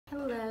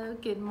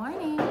Good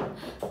morning.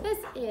 This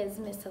is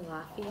Miss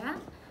Alafia.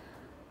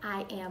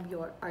 I am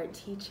your art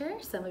teacher.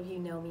 Some of you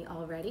know me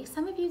already.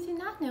 Some of you do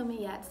not know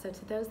me yet. So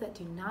to those that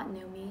do not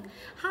know me,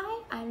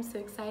 hi, I'm so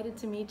excited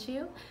to meet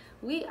you.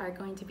 We are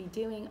going to be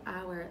doing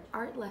our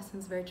art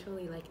lessons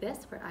virtually like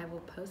this, where I will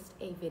post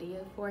a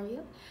video for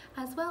you,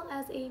 as well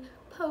as a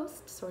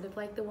post, sort of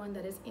like the one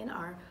that is in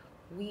our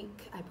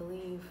week, I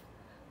believe.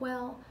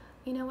 Well,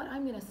 you know what,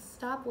 I'm gonna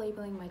stop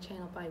labeling my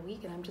channel by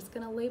week and I'm just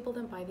gonna label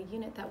them by the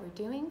unit that we're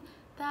doing.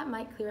 That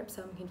might clear up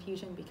some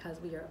confusion because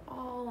we are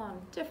all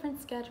on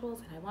different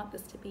schedules and I want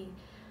this to be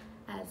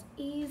as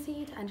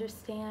easy to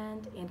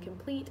understand and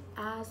complete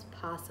as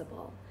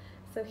possible.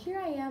 So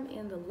here I am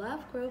in the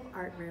Love Grove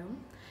Art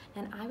Room,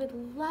 and I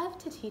would love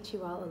to teach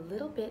you all a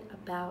little bit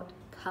about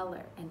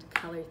color and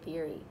color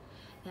theory.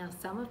 Now,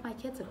 some of my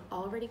kids have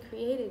already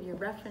created your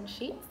reference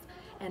sheets,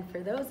 and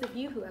for those of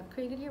you who have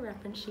created your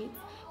reference sheets,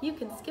 you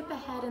can skip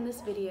ahead in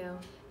this video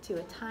to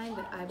a time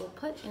that I will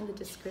put in the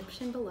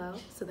description below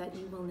so that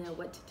you will know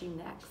what to do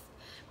next.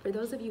 For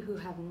those of you who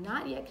have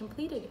not yet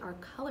completed our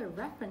color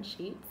reference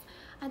sheets,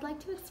 I'd like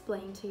to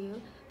explain to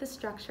you the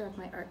structure of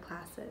my art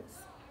classes.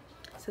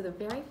 So the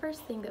very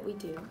first thing that we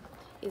do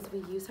is we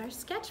use our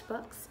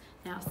sketchbooks.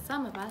 Now,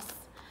 some of us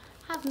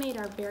have made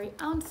our very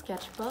own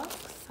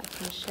sketchbooks. I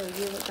can show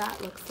you what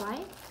that looks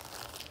like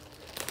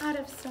out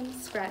of some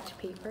scratch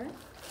paper.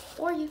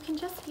 Or you can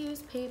just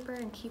use paper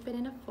and keep it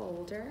in a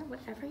folder,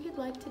 whatever you'd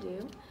like to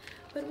do.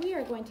 But we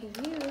are going to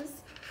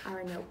use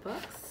our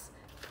notebooks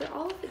for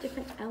all of the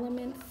different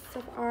elements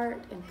of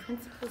art and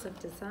principles of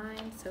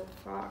design so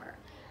far.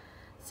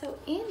 So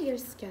in your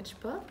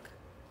sketchbook,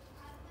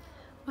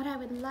 what I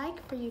would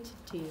like for you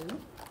to do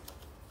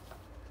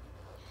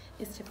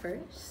is to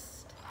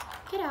first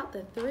get out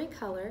the three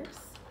colors: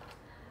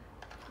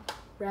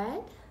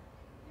 red,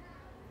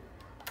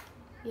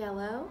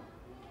 yellow,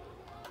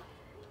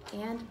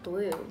 and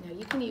blue. Now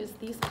you can use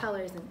these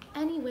colors in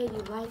any way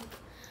you like.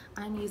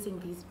 I'm using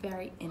these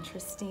very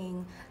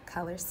interesting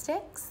color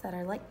sticks that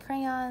are like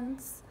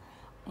crayons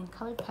and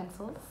colored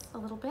pencils a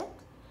little bit,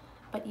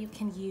 but you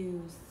can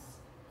use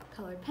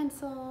colored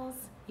pencils,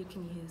 you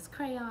can use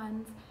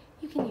crayons,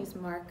 you can use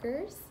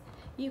markers,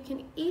 you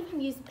can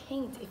even use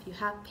paint if you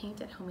have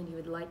paint at home and you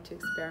would like to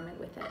experiment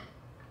with it.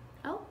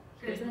 Oh,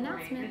 here's an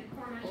announcement.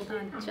 Hold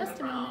on just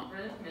a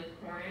moment. Ms.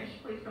 Cornish,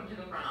 please come to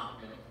the front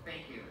office.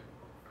 Thank you.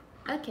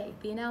 Okay,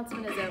 the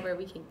announcement is over.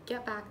 We can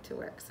get back to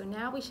work. So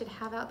now we should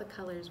have out the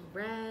colors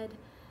red,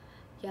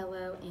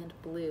 yellow, and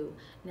blue.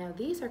 Now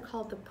these are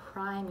called the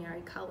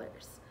primary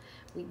colors.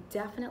 We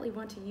definitely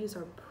want to use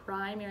our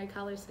primary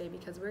colors today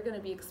because we're going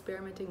to be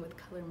experimenting with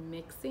color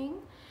mixing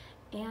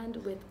and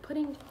with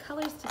putting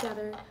colors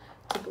together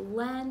to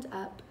blend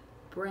up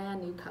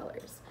brand new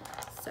colors.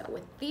 So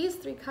with these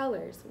three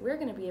colors, we're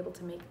going to be able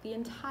to make the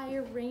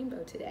entire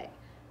rainbow today.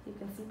 You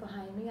can see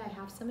behind me I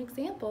have some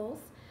examples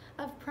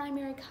of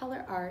primary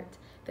color art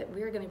that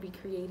we're going to be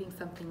creating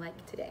something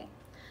like today.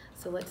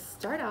 So let's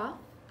start off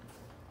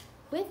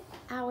with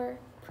our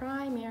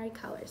primary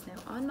colors.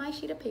 Now on my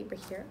sheet of paper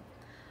here,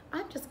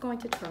 I'm just going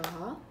to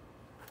draw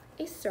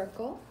a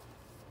circle.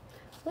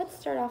 Let's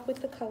start off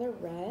with the color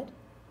red.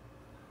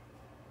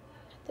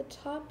 At the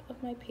top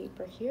of my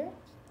paper here,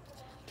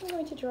 I'm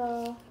going to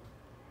draw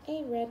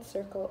a red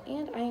circle,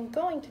 and I am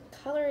going to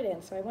color it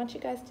in. So I want you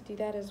guys to do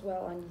that as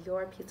well on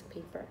your piece of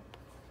paper.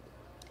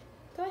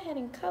 Go ahead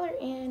and color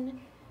in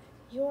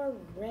your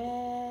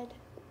red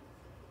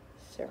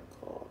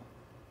circle.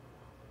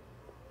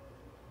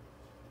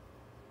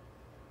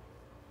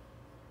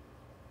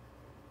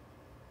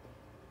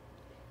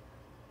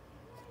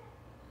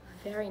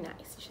 Very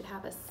nice. You should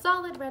have a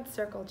solid red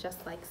circle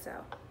just like so.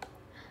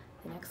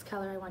 The next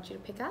color I want you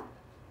to pick up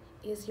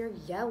is your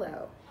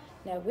yellow.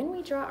 Now when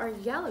we draw our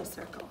yellow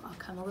circle, I'll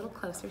come a little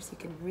closer so you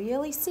can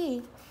really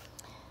see.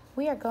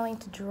 We are going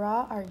to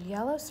draw our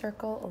yellow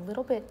circle a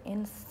little bit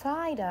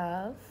inside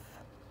of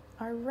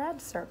our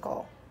red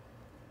circle,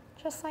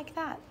 just like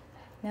that.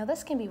 Now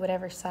this can be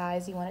whatever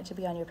size you want it to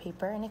be on your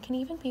paper, and it can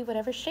even be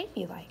whatever shape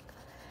you like.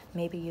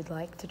 Maybe you'd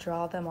like to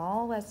draw them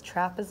all as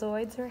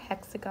trapezoids or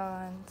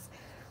hexagons,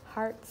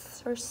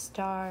 hearts or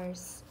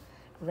stars,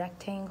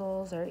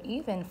 rectangles, or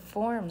even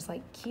forms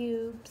like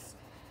cubes.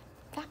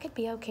 That could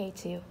be okay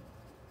too.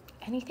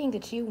 Anything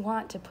that you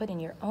want to put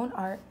in your own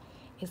art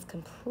is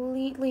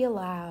completely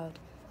allowed.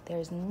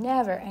 There's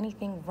never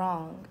anything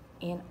wrong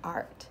in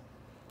art.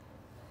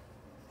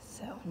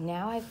 So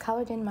now I've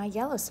colored in my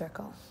yellow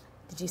circle.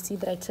 Did you see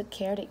that I took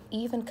care to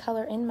even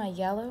color in my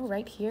yellow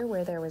right here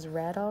where there was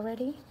red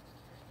already?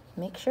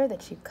 Make sure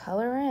that you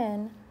color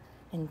in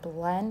and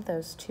blend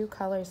those two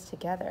colors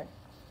together.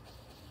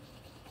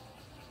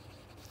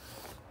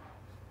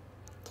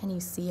 Can you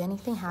see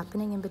anything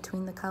happening in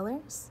between the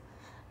colors?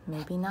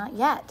 Maybe not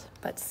yet,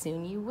 but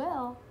soon you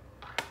will.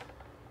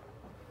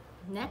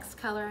 Next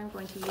color I'm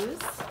going to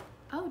use,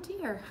 oh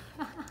dear,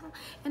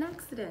 an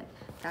accident.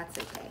 That's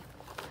okay.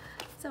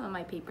 Some of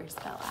my papers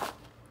fell out.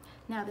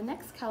 Now the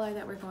next color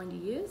that we're going to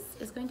use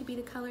is going to be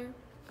the color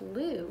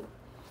blue.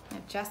 Now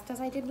just as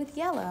I did with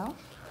yellow,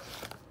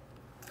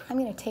 I'm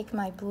going to take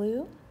my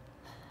blue,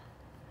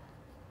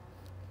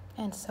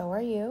 and so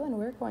are you, and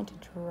we're going to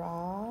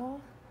draw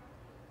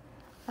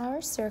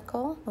our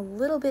circle a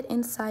little bit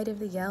inside of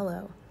the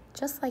yellow,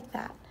 just like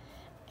that.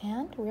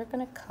 And we're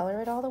going to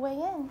color it all the way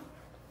in.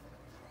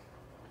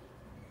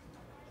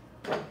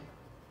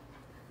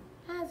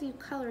 As you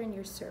color in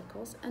your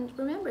circles, and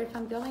remember, if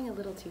I'm going a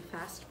little too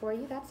fast for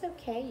you, that's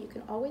okay. You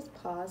can always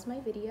pause my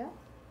video.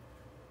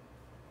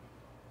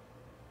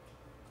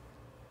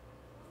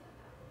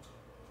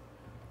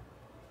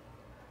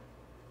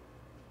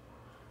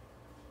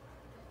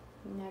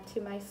 Now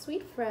to my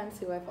sweet friends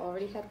who I've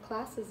already had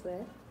classes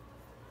with,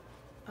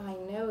 I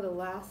know the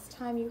last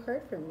time you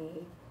heard from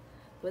me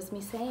was me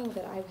saying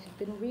that I had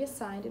been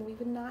reassigned and we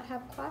would not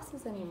have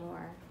classes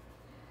anymore.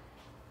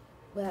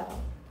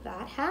 Well,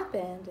 that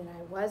happened and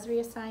I was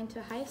reassigned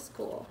to high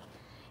school,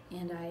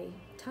 and I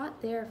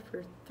taught there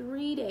for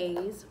 3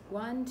 days,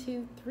 1,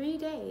 2, 3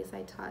 days.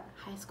 I taught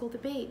high school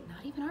debate,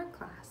 not even art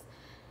class.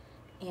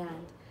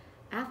 And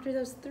after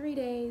those 3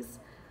 days,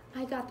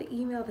 I got the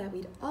email that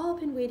we'd all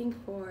been waiting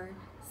for,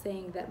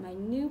 saying that my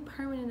new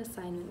permanent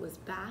assignment was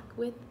back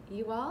with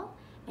you all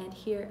and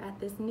here at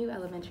this new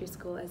elementary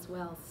school as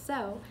well.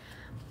 So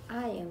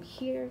I am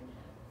here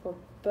for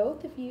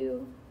both of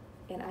you,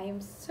 and I am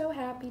so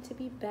happy to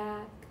be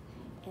back,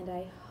 and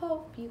I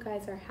hope you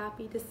guys are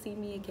happy to see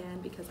me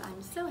again, because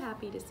I'm so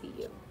happy to see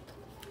you.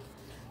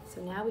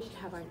 So now we should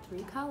have our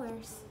 3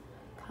 colors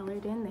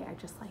colored in there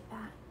just like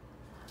that.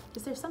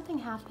 Is there something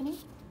happening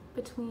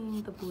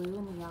between the blue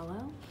and the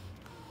yellow?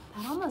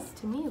 That almost,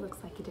 to me, looks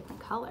like a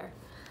different color.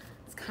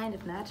 It's kind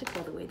of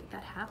magical the way that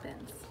that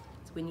happens.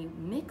 So when you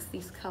mix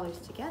these colors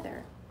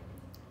together,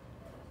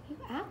 you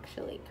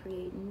actually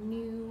create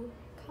new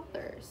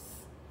colors.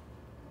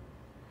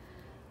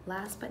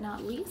 Last but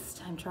not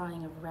least, I'm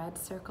drawing a red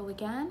circle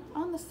again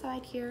on the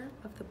side here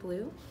of the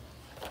blue.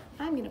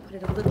 I'm gonna put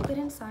it a little bit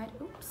inside,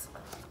 oops,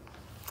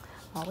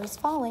 always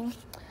falling. I'm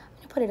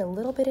gonna put it a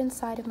little bit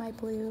inside of my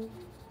blue.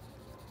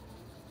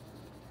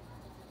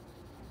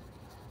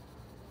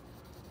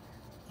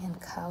 And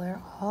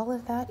color all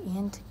of that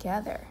in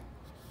together.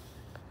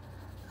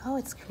 Oh,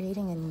 it's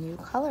creating a new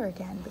color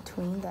again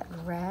between that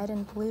red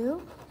and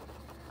blue.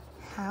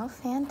 How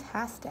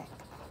fantastic.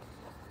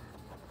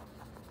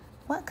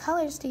 What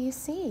colors do you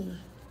see?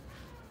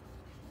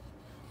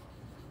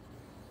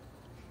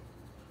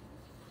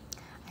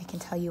 I can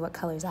tell you what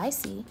colors I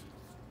see.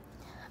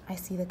 I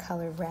see the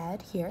color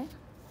red here,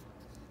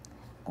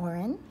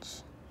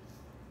 orange,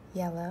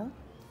 yellow,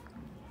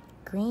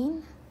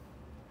 green,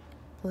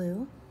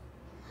 blue,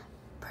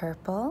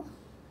 purple,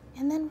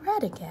 and then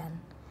red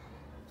again.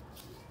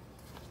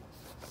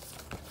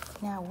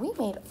 Now we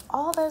made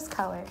all those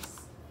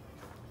colors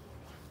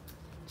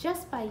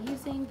just by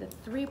using the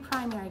 3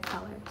 primary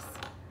colors,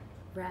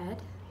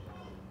 red,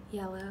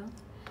 yellow,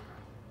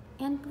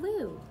 and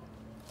blue.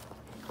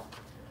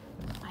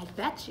 I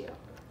bet you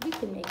we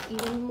can make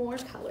even more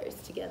colors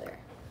together.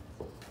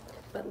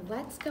 But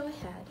let's go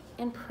ahead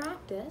and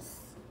practice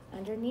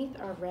underneath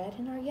our red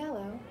and our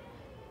yellow.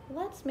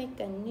 Let's make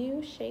a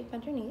new shape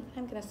underneath.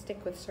 I'm gonna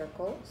stick with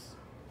circles.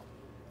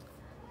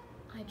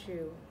 I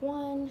drew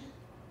 1,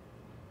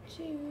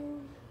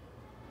 2,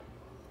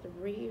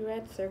 3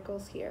 red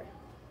circles here.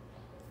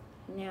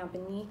 Now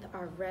beneath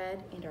our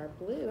red and our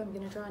blue, I'm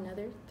gonna draw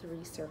another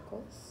 3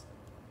 circles.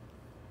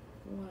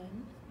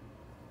 1,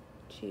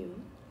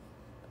 2,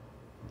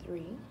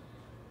 3.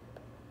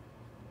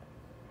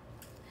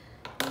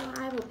 Now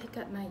I will pick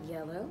up my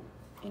yellow,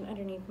 and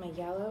underneath my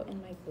yellow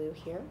and my blue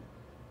here,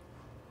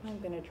 I'm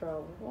going to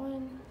draw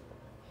 1,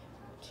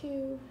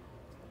 2,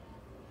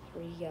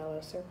 3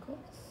 yellow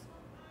circles.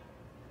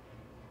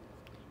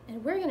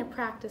 And we're going to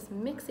practice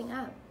mixing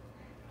up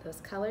those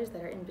colors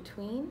that are in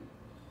between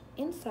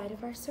inside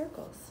of our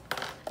circles.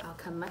 I'll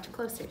come much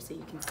closer so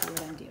you can see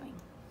what I'm doing.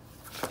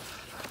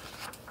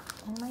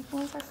 And my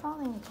things are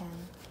falling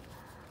again.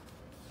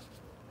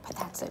 But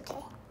that's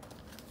okay.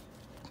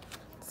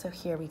 So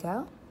here we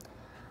go.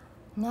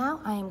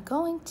 Now I am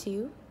going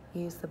to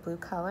use the blue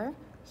color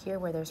here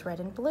where there's red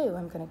and blue.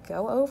 I'm going to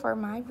go over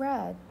my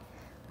red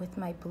with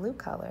my blue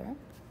color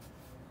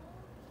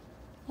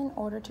in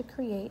order to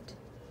create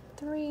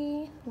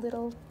 3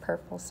 little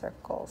purple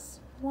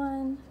circles.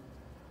 1,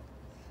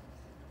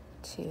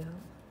 2,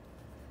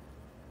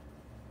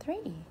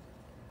 3.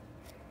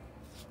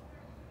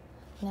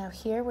 Now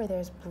here where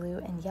there's blue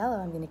and yellow,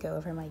 I'm going to go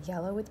over my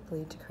yellow with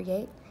blue to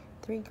create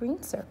 3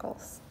 green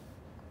circles.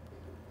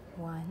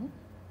 1,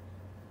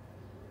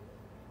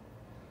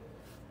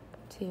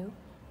 2,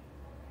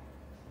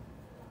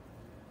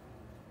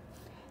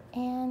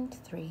 and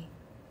 3.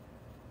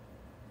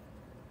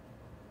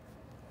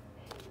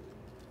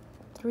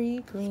 3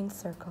 green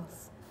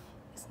circles.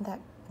 Isn't that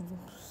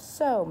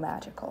so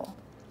magical?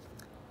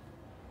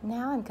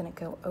 Now I'm going to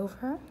go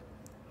over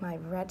my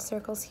red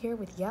circles here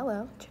with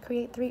yellow to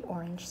create 3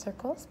 orange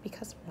circles,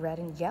 because red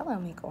and yellow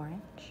make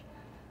orange.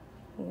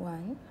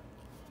 1,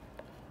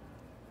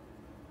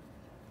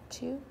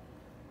 2,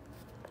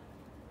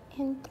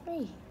 and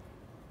 3.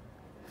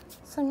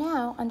 So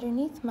now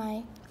underneath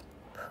my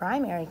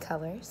primary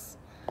colors,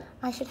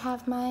 I should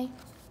have my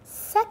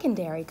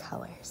secondary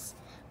colors,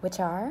 which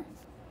are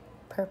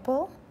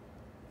purple,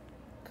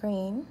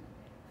 green,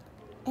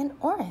 and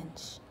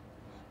orange.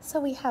 So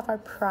we have our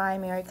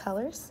primary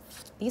colors.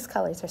 These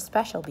colors are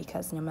special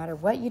because no matter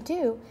what you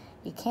do,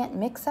 you can't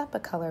mix up a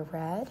color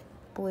red,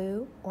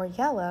 blue, or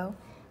yellow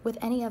with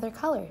any other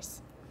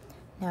colors.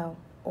 Now,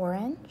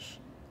 orange,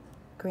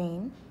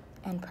 green,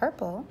 and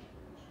purple,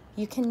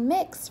 you can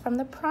mix from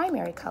the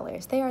primary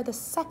colors. They are the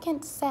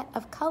second set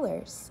of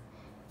colors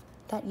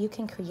that you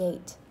can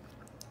create.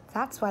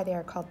 That's why they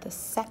are called the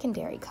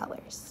secondary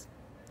colors.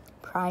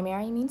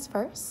 Primary means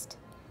first,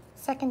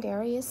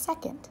 secondary is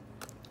second.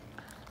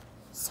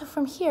 So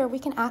from here, we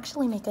can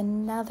actually make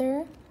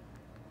another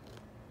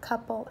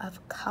couple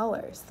of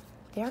colors.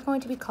 They are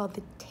going to be called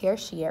the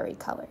tertiary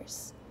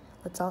colors.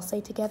 Let's all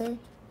say together,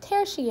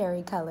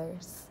 tertiary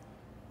colors.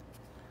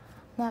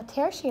 Now,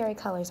 tertiary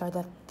colors are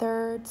the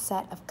third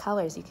set of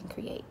colors you can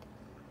create.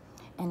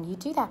 And you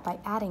do that by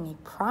adding a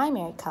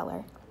primary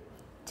color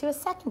to a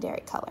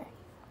secondary color.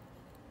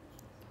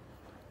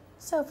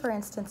 So for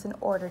instance, in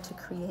order to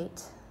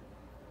create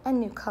a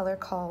new color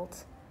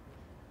called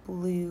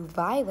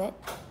blue-violet,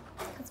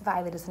 because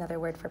violet is another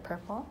word for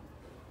purple,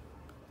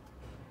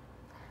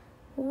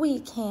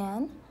 we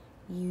can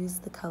use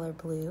the color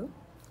blue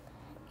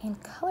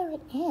and color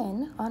it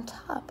in on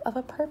top of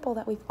a purple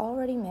that we've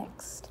already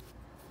mixed.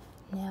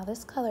 Now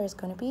this color is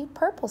going to be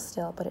purple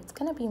still, but it's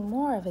going to be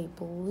more of a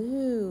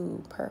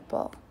blue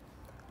purple.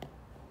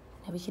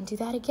 Now we can do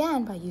that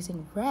again by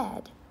using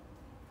red,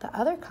 the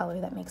other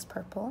color that makes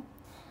purple,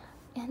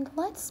 and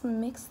let's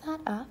mix that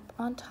up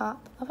on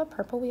top of a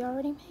purple we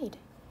already made.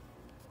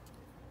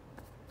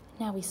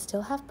 Now we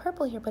still have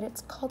purple here, but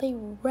it's called a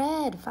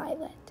red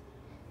violet.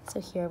 So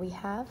here we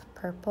have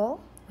purple,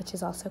 which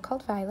is also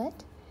called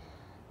violet,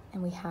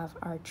 and we have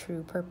our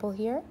true purple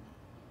here,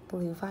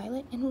 blue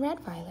violet, and red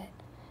violet.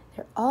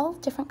 They're all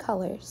different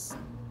colors,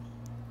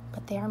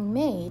 but they are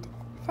made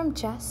from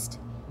just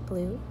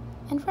blue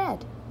and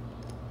red.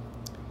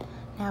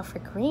 Now for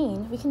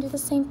green, we can do the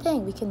same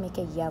thing. We can make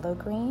a yellow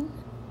green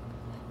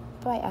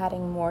by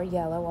adding more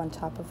yellow on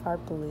top of our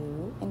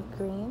blue and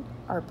green,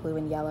 or blue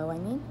and yellow, I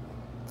mean.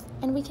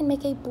 And we can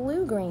make a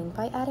blue-green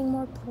by adding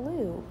more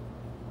blue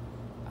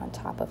on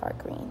top of our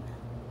green.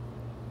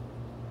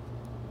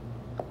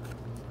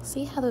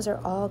 See how those are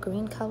all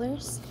green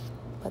colors,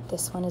 but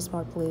this one is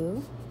more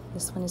blue,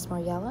 this one is more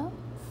yellow?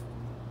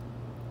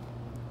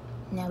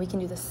 Now we can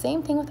do the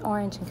same thing with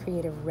orange and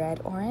create a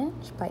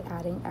red-orange by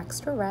adding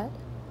extra red.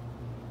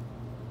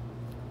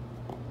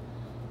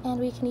 And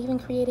we can even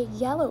create a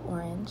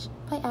yellow-orange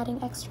by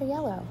adding extra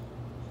yellow.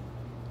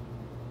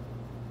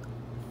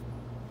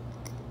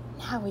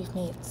 Now we've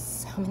made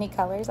so many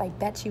colors, I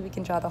bet you we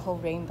can draw the whole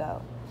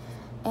rainbow.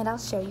 And I'll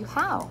show you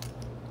how.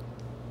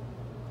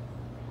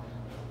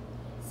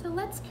 So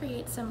let's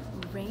create some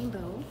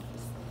rainbows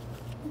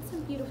and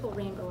some beautiful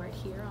rainbow art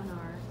here on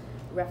our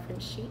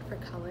reference sheet for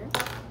color.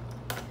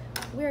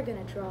 We're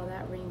going to draw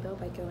that rainbow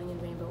by going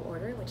in rainbow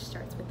order, which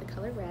starts with the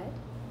color red.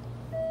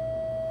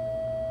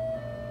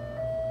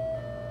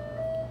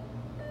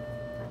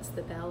 That's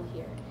the bell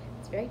here.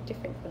 It's very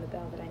different from the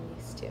bell that I'm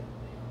used to.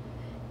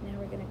 Now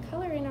we're going to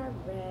color in our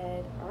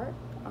red arc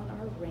on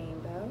our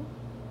rainbow.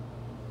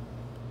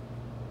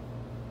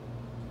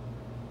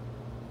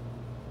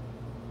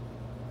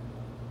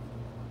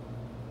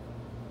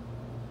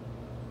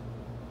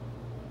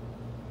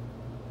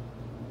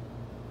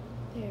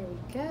 There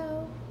we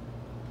go.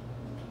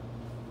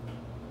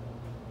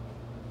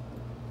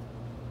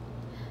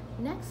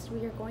 Next,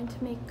 we are going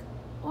to make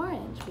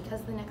orange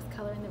because the next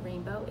color in the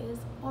rainbow is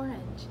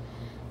orange.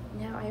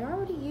 Now, I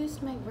already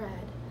used my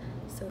red,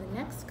 so the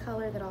next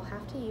color that I'll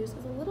have to use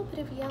is a little bit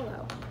of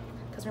yellow.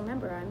 Because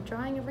remember, I'm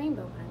drawing a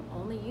rainbow, but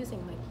I'm only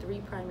using my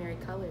three primary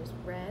colors,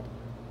 red,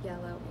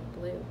 yellow, and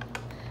blue.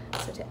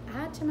 So to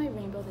add to my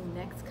rainbow, the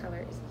next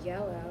color is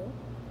yellow,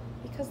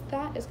 because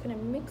that is going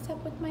to mix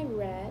up with my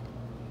red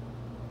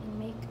and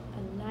make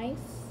a nice,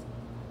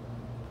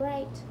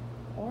 bright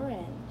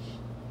orange.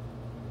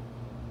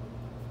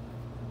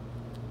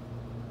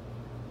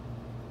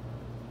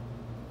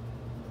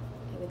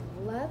 I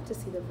would love to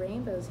see the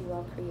rainbows you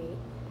all create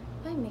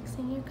by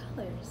mixing your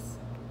colors.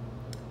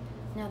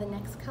 Now the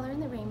next color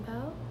in the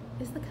rainbow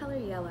is the color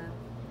yellow.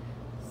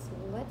 So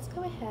let's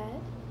go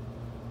ahead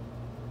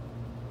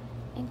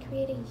and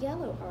create a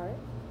yellow arc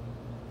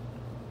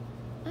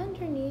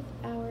underneath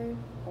our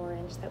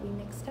orange that we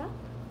mixed up.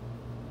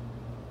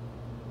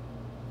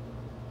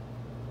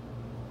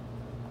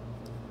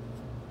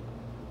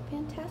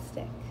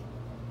 Fantastic.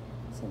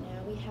 So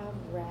now we have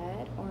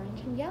red,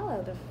 orange, and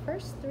yellow, the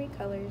first three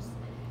colors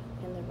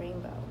in the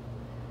rainbow.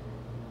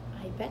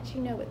 I bet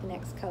you know what the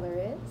next color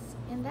is,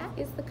 and that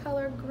is the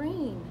color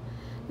green.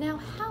 Now,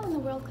 how in the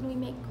world can we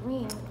make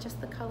green with just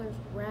the colors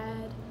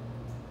red,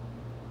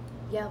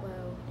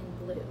 yellow, and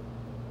blue?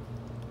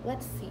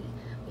 Let's see.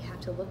 We have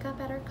to look up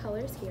at our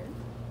colors here.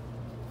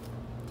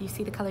 Do you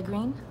see the color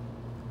green?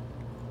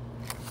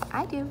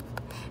 I do.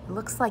 It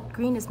looks like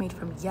green is made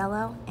from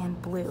yellow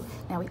and blue.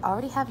 Now we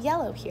already have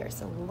yellow here,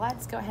 so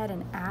let's go ahead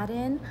and add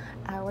in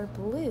our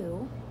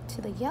blue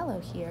to the yellow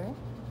here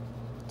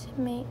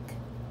to make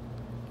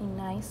a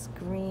nice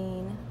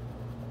green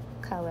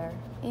color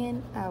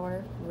in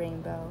our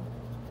rainbow.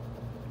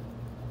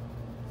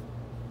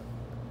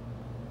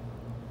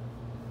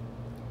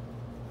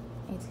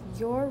 It's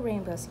your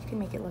rainbow, so you can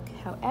make it look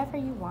however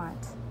you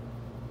want.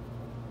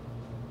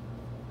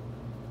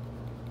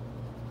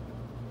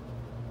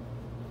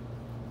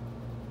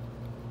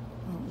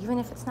 And even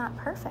if it's not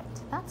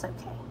perfect, that's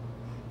okay,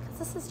 because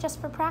this is just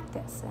for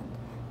practice, and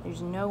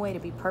there's no way to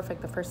be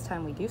perfect the first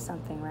time we do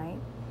something, right?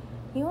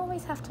 You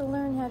always have to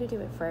learn how to do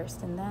it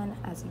first, and then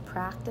as you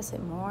practice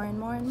it more and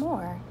more and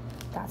more,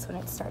 that's when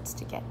it starts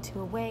to get to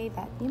a way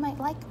that you might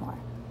like more.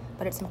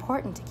 But it's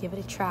important to give it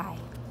a try.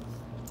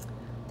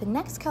 The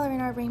next color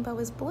in our rainbow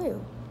is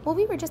blue. Well,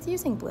 we were just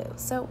using blue,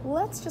 so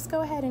let's just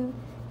go ahead and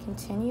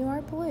continue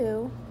our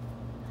blue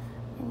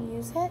and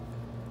use it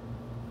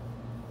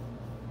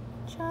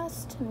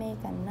just to make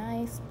a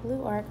nice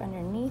blue arc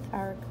underneath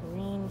our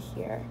green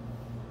here.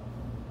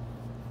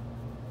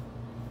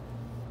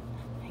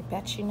 I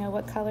bet you know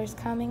what color's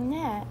coming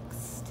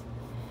next.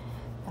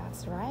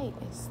 That's right,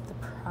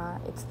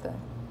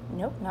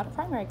 nope, not a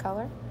primary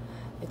color.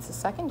 It's a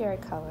secondary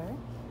color.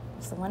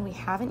 It's the one we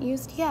haven't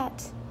used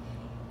yet.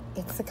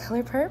 It's the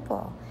color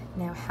purple.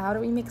 Now, how do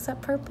we mix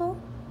up purple?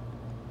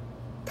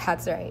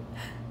 That's right,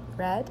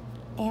 red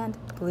and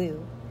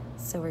blue.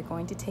 So we're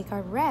going to take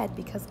our red,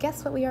 because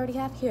guess what we already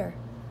have here?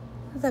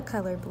 The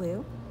color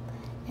blue.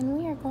 And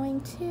we are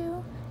going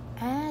to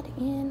add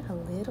in a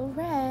little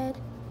red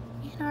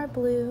in our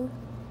blue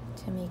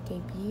to make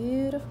a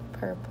beautiful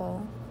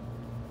purple.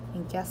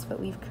 And guess what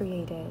we've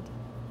created?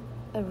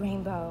 A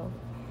rainbow.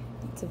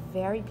 It's a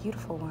very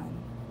beautiful one.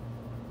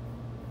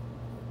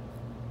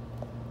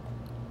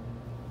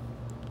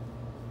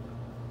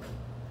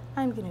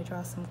 I'm going to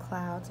draw some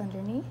clouds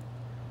underneath,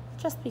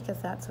 just because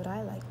that's what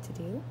I like to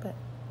do, but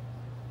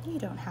you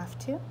don't have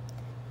to.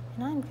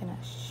 And I'm going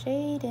to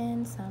shade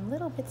in some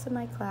little bits of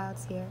my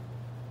clouds here,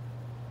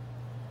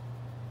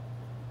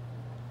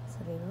 so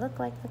they look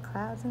like the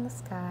clouds in the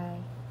sky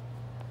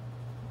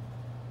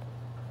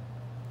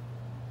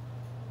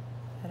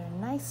that are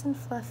nice and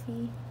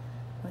fluffy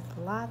with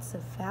lots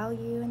of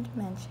value and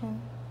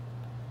dimension.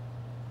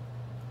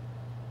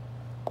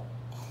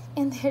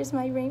 And there's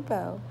my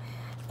rainbow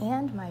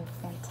and my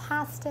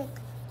fantastic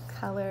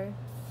color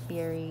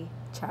theory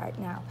chart.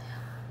 Now,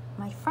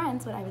 my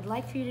friends, what I would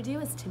like for you to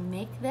do is to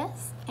make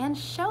this and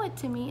show it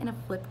to me in a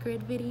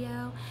Flipgrid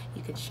video.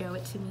 You could show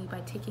it to me by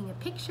taking a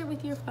picture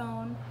with your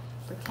phone.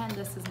 Pretend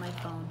this is my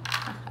phone.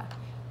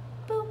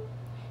 Boom.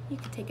 You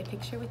could take a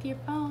picture with your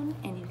phone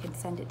and you can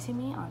send it to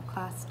me on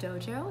Class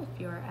Dojo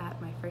if you're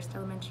at my first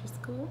elementary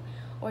school,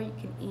 or you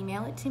can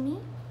email it to me.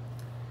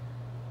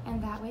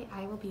 And that way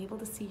I will be able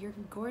to see your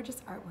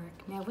gorgeous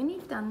artwork. Now, when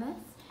you've done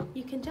this,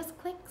 you can just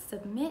click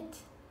submit.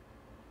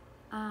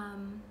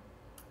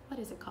 What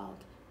is it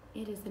called?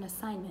 It is an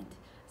assignment.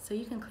 So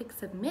you can click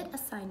submit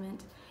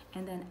assignment,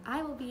 and then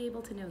I will be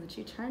able to know that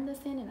you turned this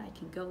in, and I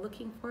can go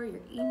looking for your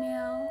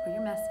email or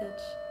your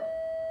message.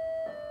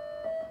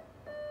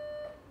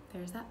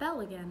 There's that bell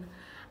again.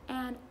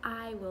 And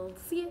I will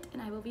see it,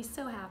 and I will be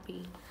so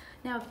happy.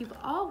 Now, if you've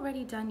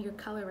already done your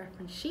color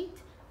reference sheet,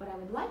 what I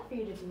would like for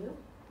you to do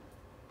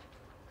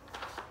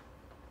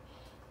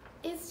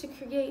is to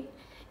create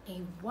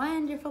a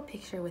wonderful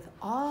picture with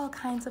all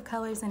kinds of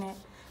colors in it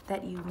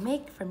that you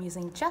make from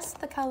using just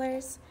the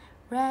colors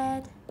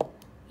red,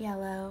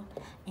 yellow,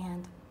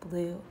 and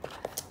blue.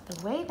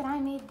 The way that I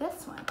made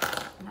this one,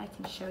 and I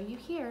can show you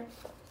here,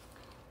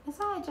 is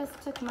I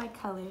just took my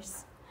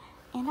colors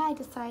and I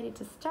decided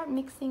to start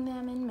mixing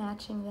them and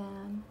matching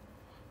them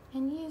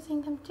and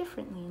using them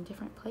differently in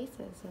different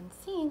places and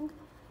seeing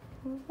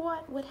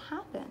what would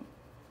happen.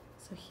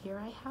 So here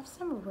I have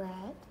some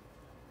red,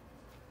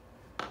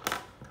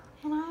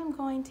 and I'm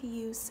going to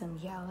use some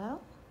yellow.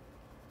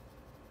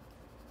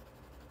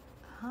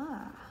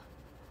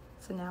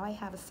 So now I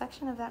have a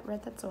section of that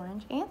red that's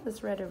orange, and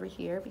this red over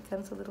here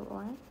becomes a little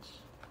orange.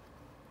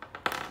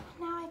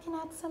 Now I can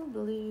add some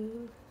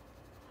blue,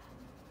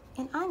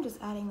 and I'm just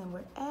adding them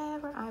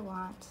wherever I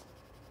want.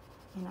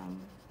 And I'm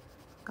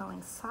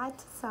going side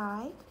to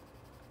side,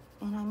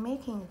 and I'm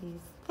making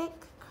these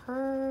thick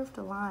curved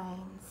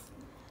lines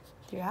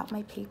throughout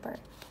my paper.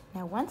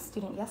 Now, one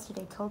student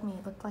yesterday told me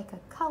it looked like a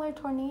color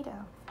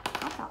tornado.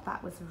 I thought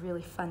that was a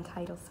really fun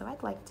title, so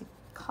I'd like to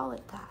call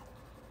it that.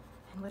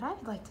 And what I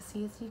would like to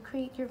see is you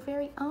create your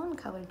very own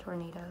colored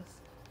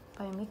tornadoes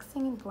by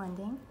mixing and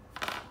blending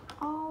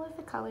all of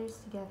the colors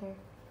together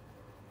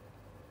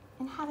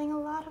and having a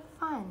lot of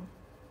fun.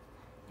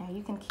 Now,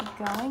 you can keep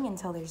going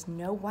until there's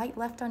no white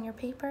left on your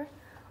paper,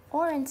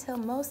 or until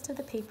most of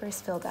the paper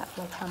is filled up,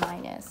 like how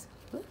mine is.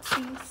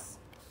 Oopsies.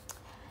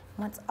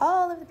 Once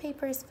all of the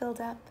paper is filled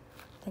up,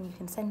 then you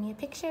can send me a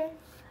picture,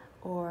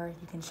 or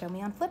you can show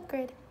me on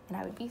Flipgrid, and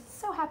I would be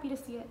so happy to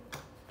see it.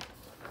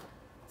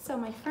 So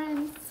my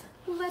friends,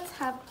 let's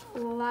have a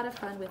lot of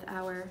fun with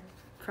our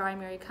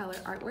primary color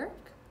artwork,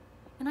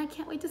 and I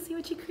can't wait to see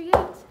what you create.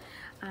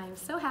 I'm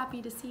so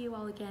happy to see you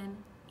all again,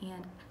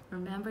 and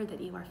remember that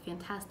you are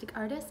fantastic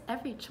artists.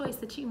 Every choice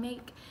that you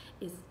make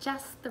is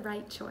just the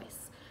right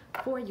choice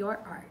for your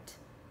art.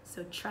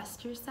 So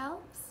trust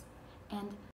yourselves and